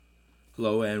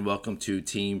Hello and welcome to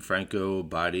Team Franco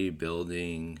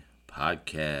Bodybuilding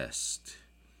Podcast.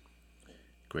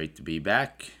 Great to be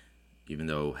back, even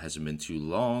though it hasn't been too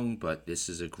long, but this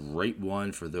is a great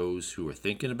one for those who are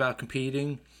thinking about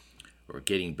competing or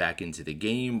getting back into the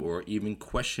game or even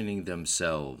questioning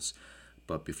themselves.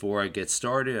 But before I get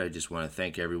started, I just want to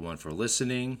thank everyone for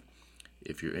listening.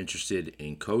 If you're interested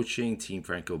in coaching,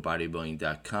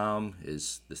 teamfrancobodybuilding.com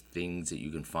is the things that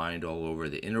you can find all over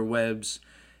the interwebs.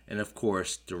 And of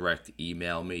course, direct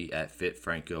email me at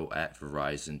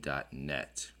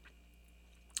fitfranco@verizon.net.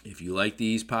 If you like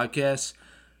these podcasts,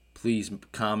 please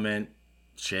comment,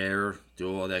 share,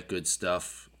 do all that good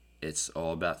stuff. It's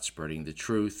all about spreading the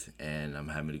truth, and I'm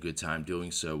having a good time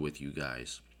doing so with you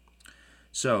guys.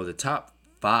 So, the top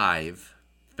 5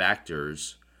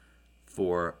 factors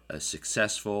for a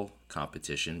successful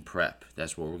competition prep.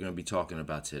 That's what we're going to be talking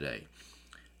about today.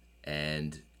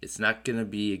 And it's not going to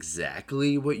be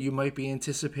exactly what you might be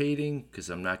anticipating, because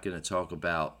I'm not going to talk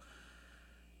about,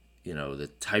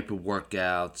 the type of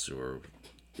workouts or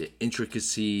the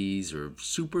intricacies or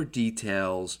super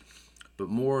details, but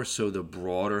more so the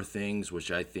broader things,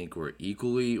 which I think were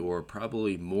equally or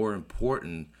probably more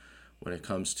important when it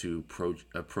comes to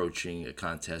approaching a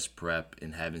contest prep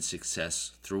and having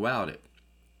success throughout it.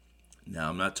 Now,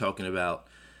 I'm not talking about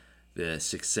the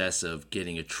success of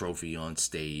getting a trophy on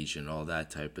stage and all that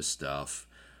type of stuff,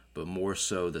 but more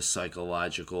so the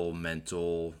psychological,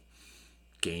 mental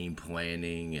game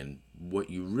planning and what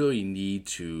you really need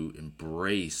to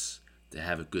embrace to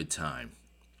have a good time.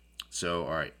 So,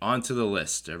 all right, on to the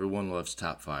list. Everyone loves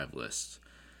top 5 lists.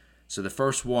 So the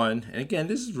first one, and again,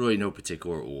 this is really no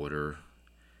particular order.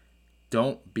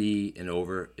 Don't be an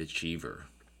overachiever.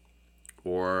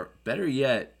 Or better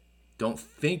yet, don't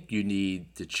think you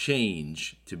need to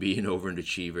change to be an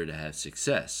overachiever to have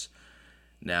success.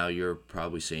 Now you're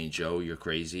probably saying, Joe, you're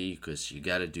crazy because you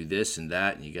got to do this and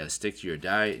that, and you got to stick to your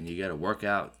diet, and you got to work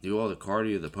out, do all the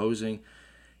cardio, the posing.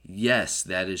 Yes,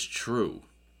 that is true.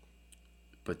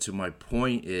 But to my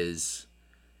point is,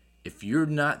 if you're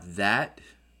not that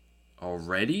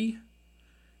already,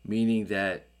 meaning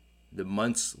that the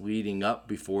months leading up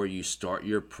before you start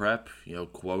your prep,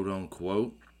 quote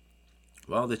unquote,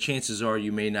 well, the chances are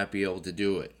you may not be able to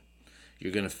do it.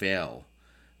 You're going to fail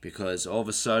because all of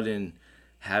a sudden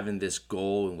having this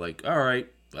goal, like, all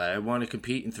right, I want to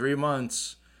compete in 3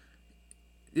 months,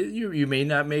 you may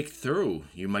not make it through.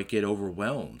 You might get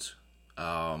overwhelmed.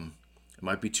 It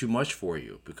might be too much for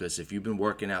you because if you've been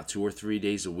working out 2 or 3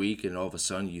 days a week and all of a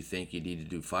sudden you think you need to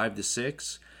do 5 to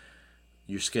 6,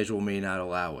 your schedule may not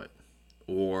allow it.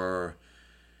 Or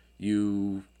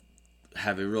you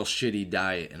have a real shitty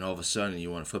diet and all of a sudden you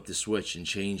want to flip the switch and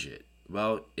change it.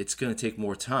 Well, it's going to take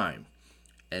more time.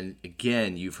 And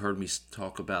again, you've heard me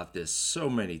talk about this so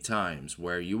many times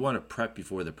where you want to prep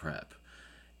before the prep.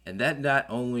 And that not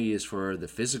only is for the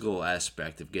physical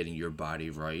aspect of getting your body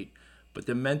right, but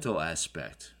the mental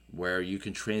aspect where you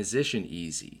can transition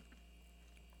easy.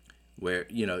 Where,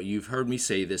 you've heard me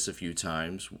say this a few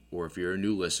times, or if you're a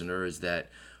new listener, is that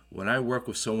when I work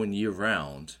with someone year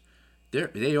round,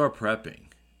 they are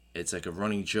prepping. It's like a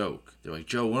running joke. They're like,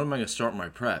 Joe, when am I going to start my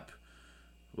prep?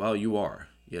 Well, you are.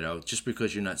 Just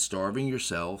because you're not starving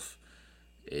yourself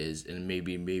and it may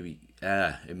be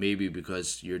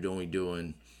because you're only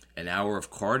doing an hour of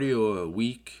cardio a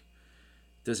week,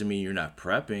 doesn't mean you're not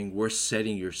prepping. We're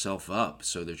setting yourself up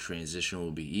so the transition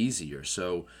will be easier.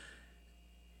 So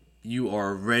you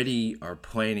already are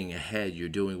planning ahead. You're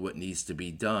doing what needs to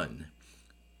be done.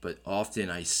 But often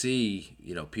I see,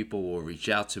 people will reach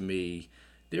out to me.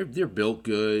 They're built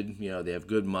good, they have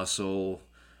good muscle,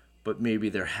 but maybe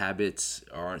their habits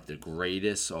aren't the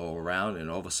greatest all around,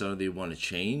 and all of a sudden they want to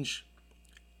change.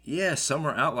 Yeah, some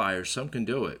are outliers. Some can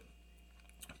do it,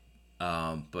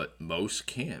 but most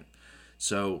can't.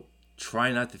 So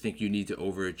try not to think you need to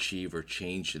overachieve or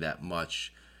change that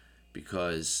much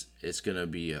because it's going to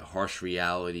be a harsh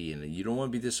reality, and you don't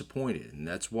want to be disappointed. And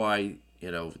that's why,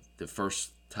 the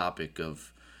first topic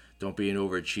of don't be an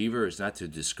overachiever is not to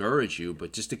discourage you,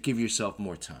 but just to give yourself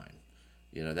more time.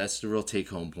 That's the real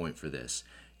take-home point for this.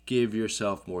 Give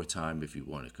yourself more time if you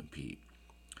want to compete.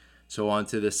 So on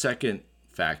to the second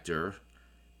factor,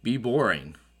 be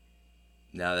boring.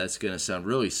 Now that's going to sound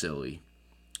really silly.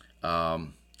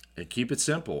 And keep it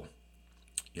simple.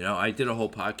 I did a whole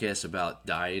podcast about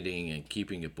dieting and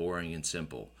keeping it boring and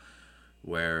simple,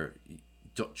 where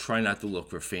try not to look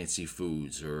for fancy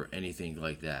foods or anything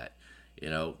like that.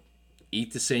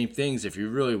 Eat the same things if you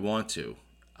really want to.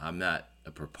 I'm not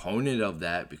a proponent of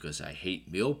that because I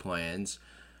hate meal plans,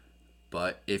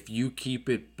 but if you keep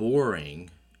it boring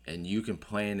and you can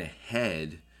plan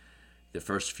ahead, the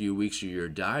first few weeks of your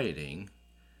dieting,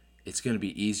 it's going to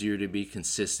be easier to be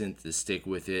consistent, to stick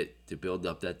with it, to build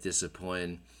up that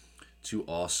discipline, to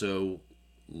also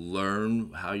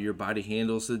learn how your body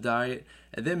handles the diet,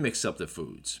 and then mix up the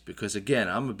foods. Because again,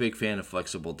 I'm a big fan of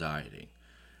flexible dieting.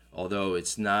 Although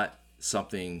it's not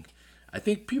something, I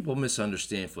think people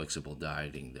misunderstand flexible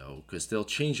dieting though, because they'll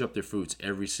change up their foods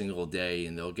every single day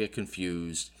and they'll get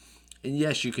confused. And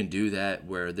yes, you can do that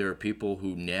where there are people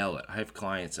who nail it. I have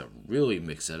clients that really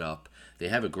mix it up. They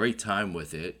have a great time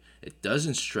with it. It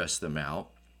doesn't stress them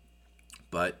out.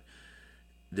 But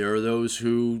there are those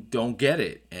who don't get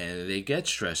it and they get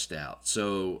stressed out.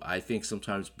 So I think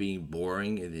sometimes being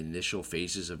boring in the initial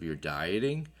phases of your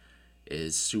dieting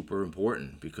is super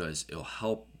important because it'll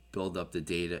help build up the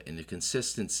data and the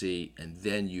consistency, and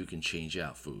then you can change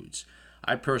out foods.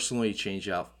 I personally change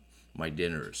out my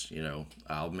dinners.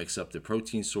 I'll mix up the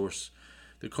protein source,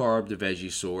 the carb, the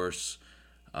veggie source.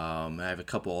 I have a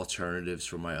couple alternatives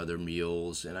for my other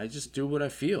meals, and I just do what I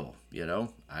feel.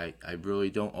 I really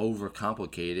don't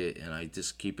overcomplicate it, and I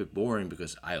just keep it boring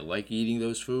because I like eating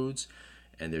those foods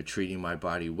and they're treating my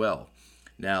body well.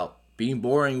 Now, being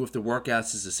boring with the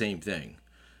workouts is the same thing.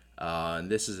 And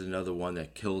this is another one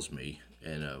that kills me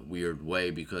in a weird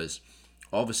way because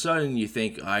all of a sudden you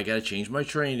think, I got to change my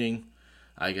training.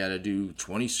 I got to do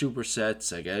 20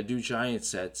 supersets. I got to do giant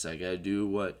sets. I got to do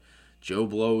what Joe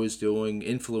Blow is doing,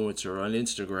 influencer on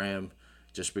Instagram,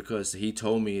 just because he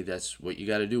told me that's what you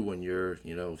got to do when you're,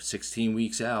 16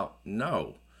 weeks out.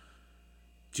 No.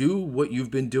 Do what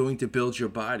you've been doing to build your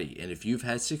body. And if you've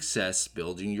had success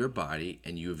building your body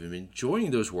and you've been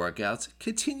enjoying those workouts,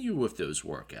 continue with those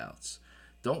workouts.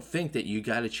 Don't think that you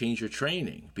got to change your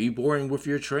training. Be boring with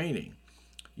your training.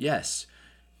 Yes,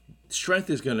 strength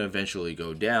is going to eventually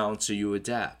go down, so you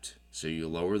adapt. So you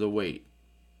lower the weight,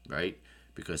 right?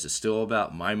 Because it's still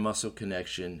about mind-muscle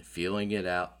connection, feeling it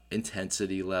out,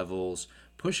 intensity levels,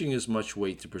 pushing as much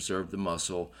weight to preserve the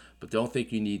muscle, but don't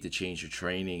think you need to change your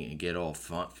training and get all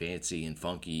fancy and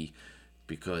funky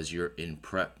because you're in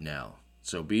prep now.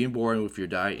 So being boring with your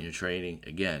diet and your training,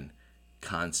 again,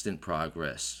 constant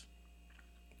progress.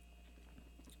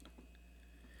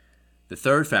 The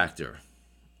third factor,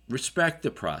 respect the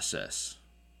process.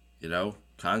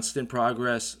 Constant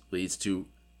progress leads to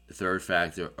the third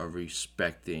factor of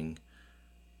respecting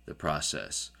the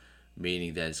process,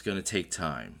 meaning that it's going to take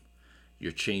time.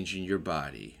 You're changing your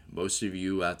body. Most of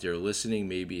you out there listening,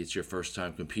 maybe it's your first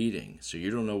time competing, so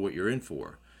you don't know what you're in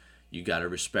for. You got to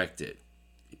respect it,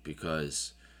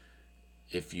 because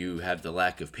if you have the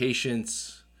lack of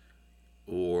patience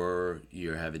or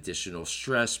you have additional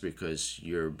stress because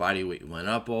your body weight went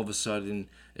up all of a sudden,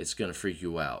 it's going to freak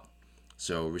you out.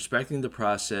 So respecting the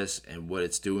process and what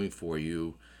it's doing for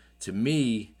you, to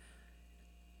me,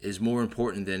 is more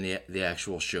important than the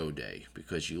actual show day,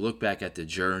 because you look back at the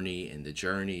journey, and the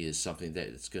journey is something that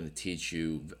it's going to teach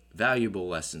you valuable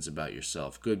lessons about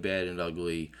yourself, good, bad, and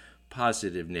ugly,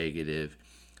 positive, negative.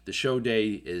 The show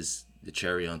day is the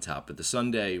cherry on top of the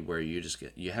sundae, where you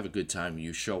have a good time,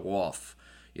 you show off,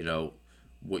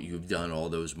 what you've done all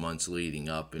those months leading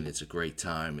up, and it's a great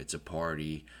time, it's a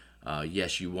party.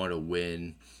 Yes, you want to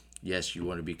win. Yes, you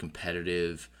want to be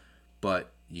competitive,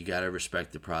 but you got to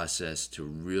respect the process to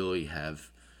really have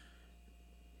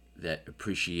that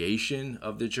appreciation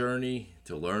of the journey,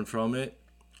 to learn from it.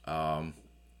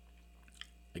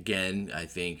 Again, I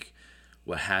think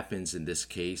what happens in this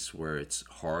case where it's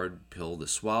hard pill to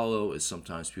swallow is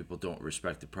sometimes people don't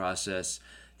respect the process.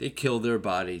 They kill their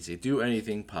bodies. They do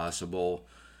anything possible.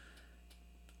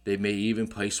 They may even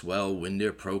place well, win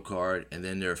their pro card, and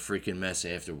then they're a freaking mess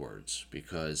afterwards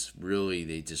because really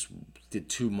they just did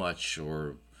too much,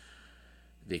 or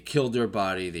they killed their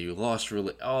body, they lost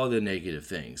really all the negative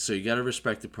things. So you got to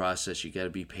respect the process. You got to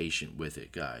be patient with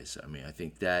it, guys. I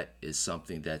think that is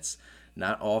something that's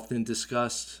not often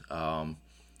discussed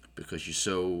because you're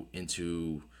so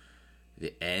into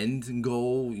the end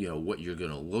goal, what you're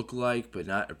going to look like, but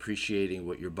not appreciating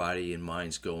what your body and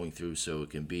mind's going through so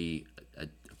it can be a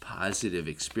positive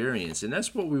experience. And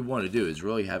that's what we want to do, is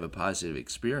really have a positive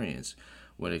experience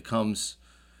when it comes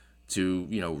to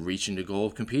reaching the goal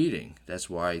of competing. That's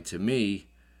why, to me,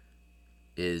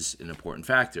 is an important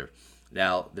factor.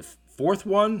 Now, the fourth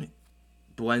one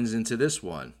blends into this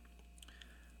one.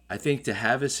 I think to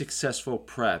have a successful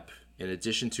prep, in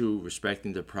addition to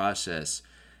respecting the process,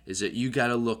 is that you got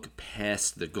to look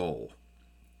past the goal.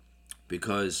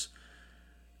 Because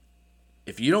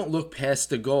if you don't look past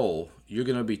the goal, you're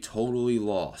going to be totally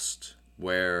lost,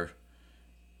 where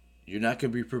you're not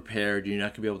going to be prepared. You're not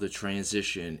going to be able to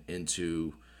transition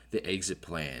into the exit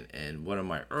plan. And one of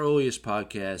my earliest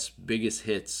podcasts, biggest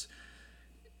hits,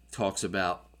 talks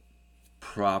about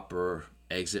proper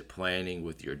exit planning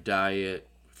with your diet,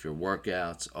 with your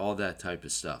workouts, all that type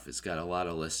of stuff. It's got a lot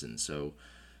of listens. So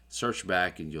search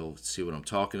back and you'll see what I'm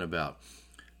talking about.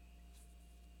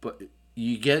 But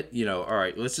you get, all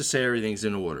right, let's just say everything's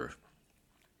in order.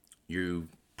 You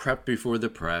prep before the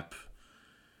prep.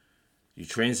 You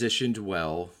transitioned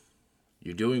well.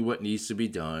 You're doing what needs to be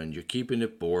done. You're keeping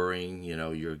it boring.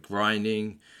 You're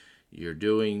grinding. You're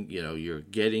doing, you're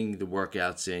getting the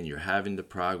workouts in. You're having the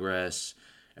progress.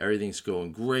 Everything's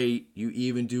going great. You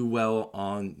even do well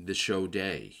on the show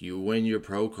day. You win your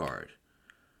pro card.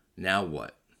 Now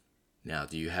what? Now,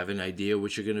 do you have an idea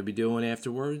what you're going to be doing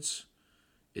afterwards?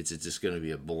 Is it just going to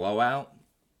be a blowout?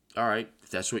 All right, if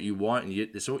that's what you want and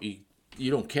that's what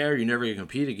you don't care, you're never going to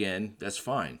compete again, that's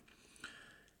fine.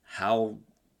 How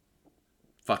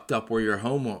fucked up were your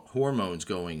hormones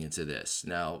going into this?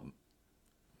 Now,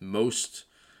 most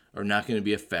are not going to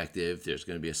be effective. There's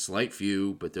going to be a slight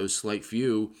few, but those slight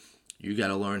few, you got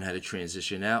to learn how to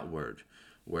transition outward,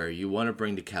 where you want to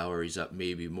bring the calories up,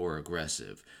 maybe more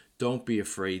aggressive. Don't be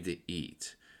afraid to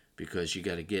eat, because you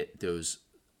got to get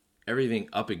everything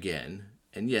up again.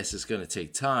 And yes, it's going to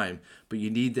take time, but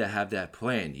you need to have that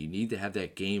plan. You need to have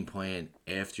that game plan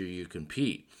after you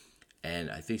compete. And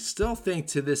I still think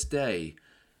to this day,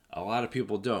 a lot of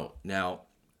people don't. Now,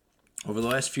 over the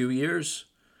last few years,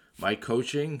 my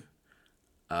coaching,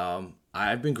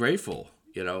 I've been grateful.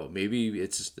 Maybe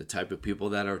it's the type of people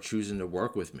that are choosing to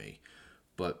work with me.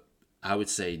 But I would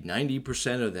say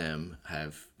 90% of them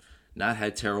have not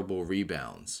had terrible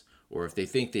rebounds. Or if they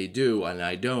think they do, and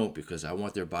I don't, because I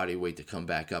want their body weight to come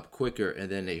back up quicker, and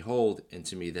then they hold, and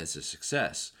to me, that's a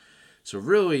success. So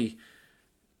really,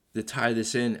 to tie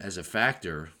this in as a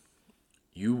factor,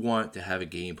 you want to have a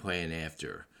game plan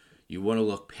after. You want to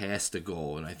look past the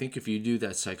goal. And I think if you do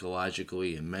that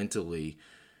psychologically and mentally,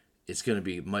 it's going to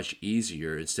be much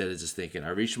easier instead of just thinking,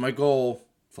 I reached my goal,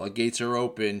 floodgates are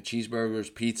open,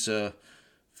 cheeseburgers, pizza,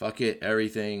 fuck it,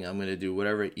 everything. I'm going to do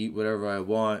whatever, eat whatever I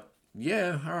want.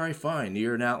 Yeah, all right, fine.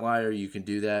 You're an outlier. You can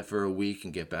do that for a week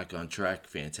and get back on track.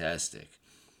 Fantastic.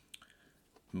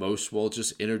 Most will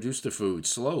just introduce the food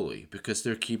slowly because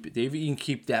they even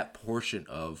keep that portion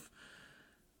of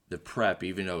the prep,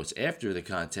 even though it's after the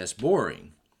contest,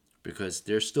 boring because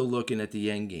they're still looking at the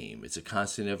end game. It's a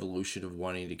constant evolution of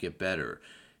wanting to get better.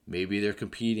 Maybe they're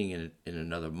competing in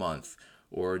another month,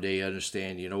 or they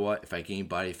understand, you know what, if I gain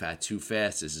body fat too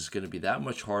fast, this is going to be that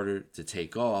much harder to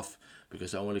take off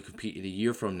because I want to compete in a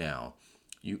year from now.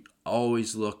 You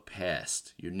always look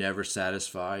past. You're never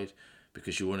satisfied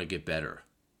because you want to get better.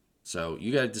 So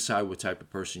you got to decide what type of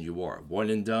person you are. One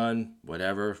and done,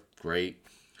 whatever, great.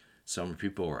 Some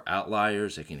people are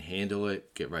outliers. They can handle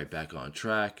it, get right back on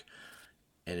track.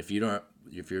 And if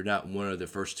you're not one of the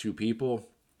first two people,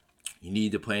 you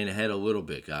need to plan ahead a little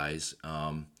bit, guys.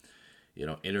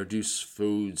 Introduce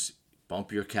foods,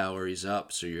 bump your calories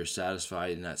up so you're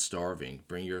satisfied and not starving.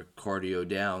 Bring your cardio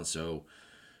down so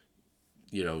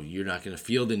you're not going to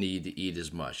feel the need to eat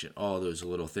as much and all those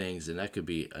little things. And that could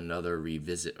be another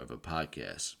revisit of a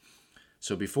podcast.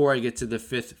 So before I get to the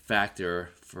fifth factor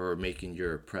for making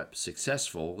your prep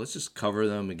successful, let's just cover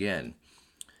them again.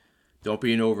 Don't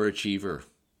be an overachiever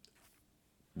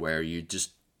where you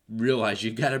just realize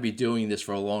you got to be doing this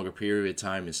for a longer period of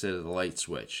time instead of the light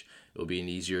switch. It'll be an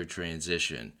easier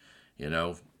transition,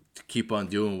 to keep on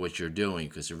doing what you're doing,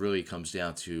 because it really comes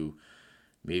down to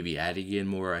maybe adding in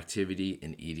more activity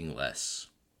and eating less.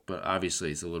 But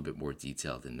obviously it's a little bit more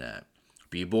detailed than that.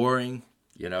 Be boring,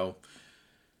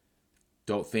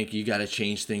 Don't think you got to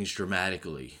change things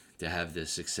dramatically to have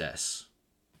this success.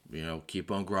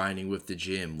 Keep on grinding with the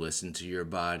gym. Listen to your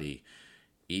body.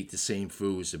 Eat the same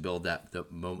foods to build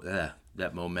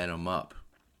that momentum up.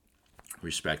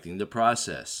 Respecting the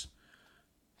process.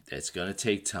 It's going to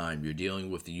take time. You're dealing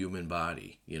with the human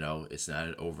body. It's not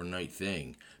an overnight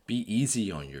thing. Be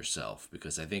easy on yourself,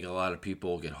 because I think a lot of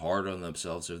people get hard on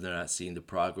themselves if they're not seeing the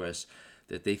progress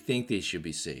that they think they should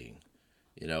be seeing.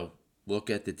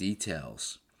 Look at the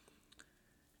details.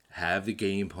 Have the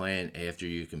game plan after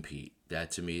you compete.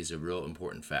 That to me is a real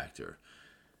important factor.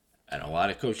 And a lot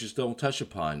of coaches don't touch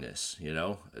upon this,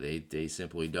 They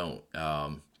simply don't.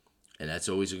 And that's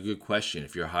always a good question.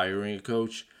 If you're hiring a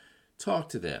coach, talk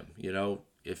to them.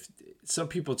 If some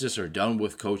people just are done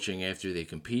with coaching after they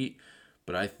compete,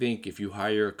 but I think if you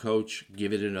hire a coach,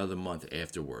 give it another month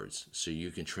afterwards so you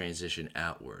can transition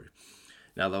outward.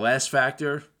 Now, the last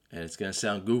factor, and it's going to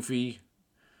sound goofy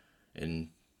and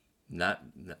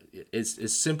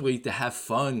it's simply to have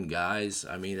fun, guys.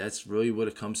 I mean, that's really what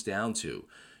it comes down to.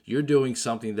 You're doing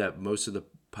something that most of the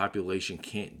population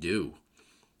can't do.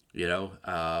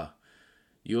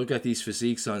 You look at these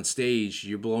physiques on stage,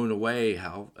 you're blown away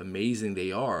how amazing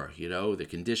they are. The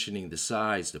conditioning, the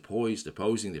size, the poise, the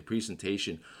posing, the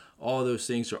presentation, all those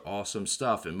things are awesome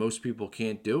stuff, and most people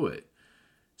can't do it.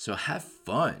 So have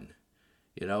fun.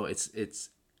 It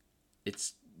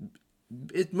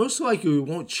most likely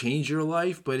won't change your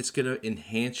life, but it's going to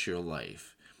enhance your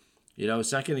life.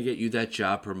 It's not going to get you that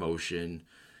job promotion.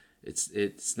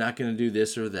 It's not going to do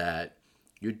this or that.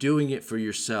 You're doing it for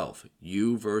yourself,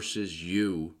 you versus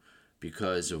you,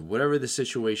 because of whatever the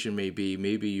situation may be.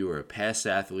 Maybe you are a past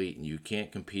athlete and you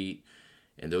can't compete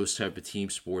in those type of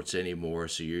team sports anymore,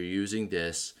 so you're using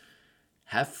this.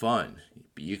 Have fun.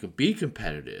 You can be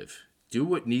competitive. Do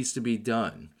what needs to be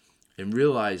done. And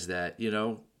realize that,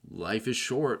 life is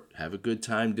short. Have a good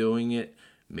time doing it.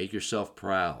 Make yourself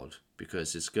proud,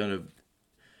 because it's going to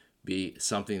be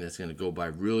something that's going to go by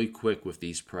really quick with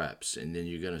these preps. And then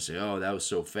you're going to say, oh, that was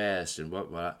so fast and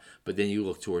what. But then you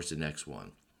look towards the next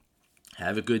one.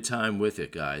 Have a good time with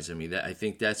it, guys. I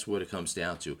think that's what it comes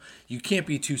down to. You can't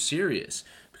be too serious,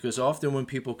 because often when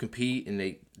people compete and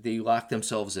they lock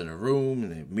themselves in a room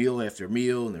and they meal after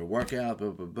meal and they work out, blah,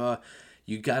 blah, blah,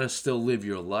 you got to still live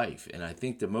your life. And I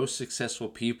think the most successful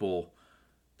people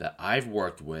that I've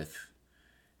worked with,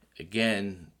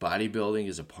 again, bodybuilding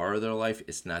is a part of their life.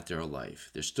 It's not their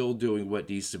life. They're still doing what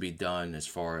needs to be done as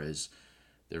far as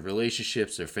their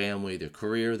relationships, their family, their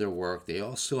career, their work. They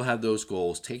all still have those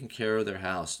goals, taking care of their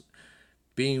house,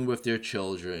 being with their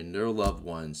children, their loved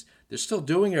ones. They're still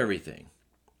doing everything.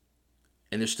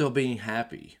 And they're still being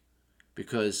happy.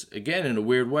 Because, again, in a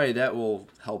weird way, that will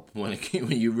help when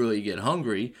you really get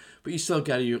hungry. But you still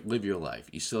got to live your life.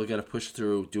 You still got to push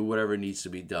through, do whatever needs to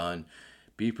be done.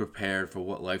 Be prepared for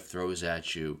what life throws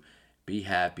at you. Be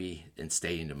happy and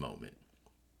stay in the moment.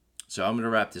 So I'm going to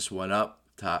wrap this one up.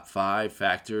 Top 5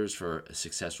 factors for a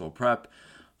successful prep.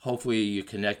 Hopefully you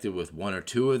connected with one or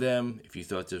two of them. If you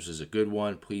thought this was a good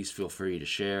one, please feel free to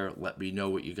share. Let me know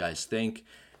what you guys think,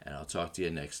 and I'll talk to you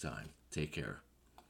next time. Take care.